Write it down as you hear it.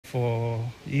for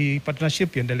hii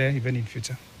partnership iendelee even in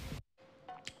future.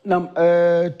 Naam,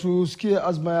 tusikie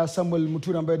azma ya Samuel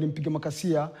Muturi ambaye ni mpiga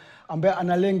makasia ambaye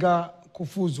analenga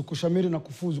kufuzu, kushamiri na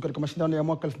kufuzu katika mashindano ya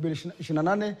mwaka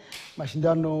 2028,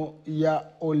 mashindano ya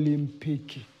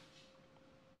Olimpiki.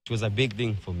 It was a big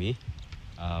thing for me.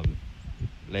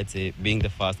 Let's say being the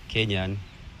first Kenyan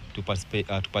to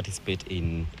participate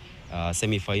in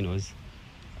semi-finals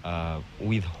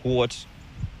with what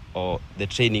or the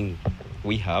training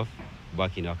we have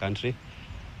back in our country.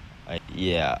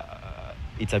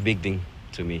 It's a big thing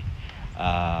to me.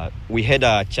 We had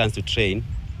a chance to train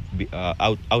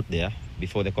out there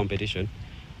before the competition.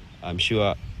 I'm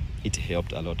sure it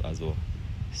helped a lot as well.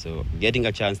 So getting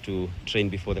a chance to train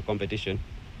before the competition,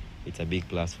 it's a big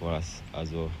plus for us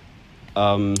as well.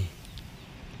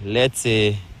 Let's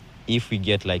say if we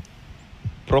get like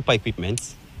proper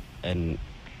equipment and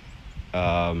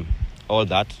all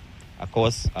that, of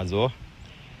course, as well,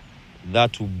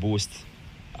 that will boost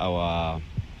our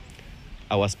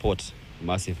sport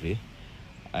massively.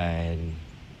 And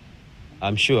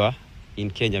I'm sure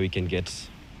in Kenya we can get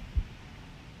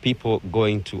people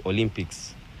going to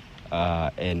Olympics,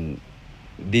 and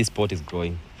this sport is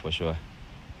growing for sure.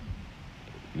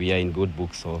 We are in good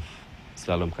books of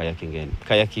slalom kayaking and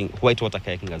whitewater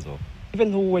kayaking as well.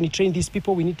 Even though when you train these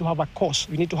people, we need to have a course.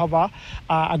 We need to have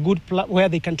a good where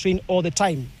they can train all the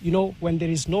time. You know, when there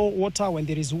is no water, when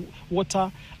there is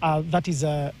water, that is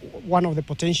one of the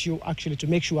potential actually to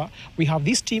make sure we have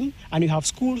this team and we have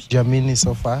schools. Germany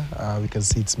so far, we can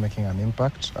see it's making an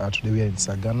impact. Today we are in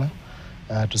Sagana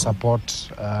to support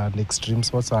the extreme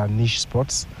sports or niche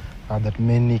sports that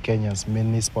many Kenyans,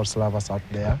 many sports lovers out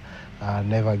there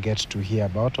never get to hear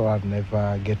about or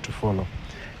never get to follow.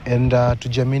 And to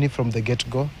Germany from the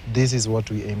get-go, this is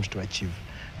what we aimed to achieve.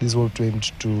 This is what we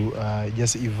aimed to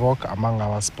just evoke among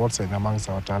our sports and amongst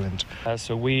our talent.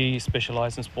 So we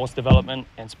specialize in sports development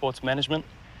and sports management.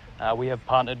 We have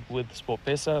partnered with Sport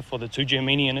Pesa for the To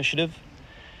Germany initiative.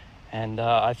 And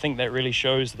I think that really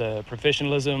shows the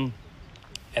professionalism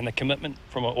and the commitment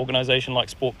from an organization like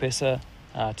Sport Pesa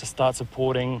to start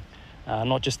supporting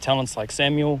not just talents like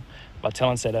Samuel, but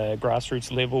talents at a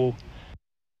grassroots level.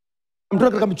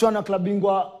 Katika michuano ya klabu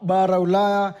bingwa bara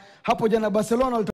Ulaya hapo jana Barcelona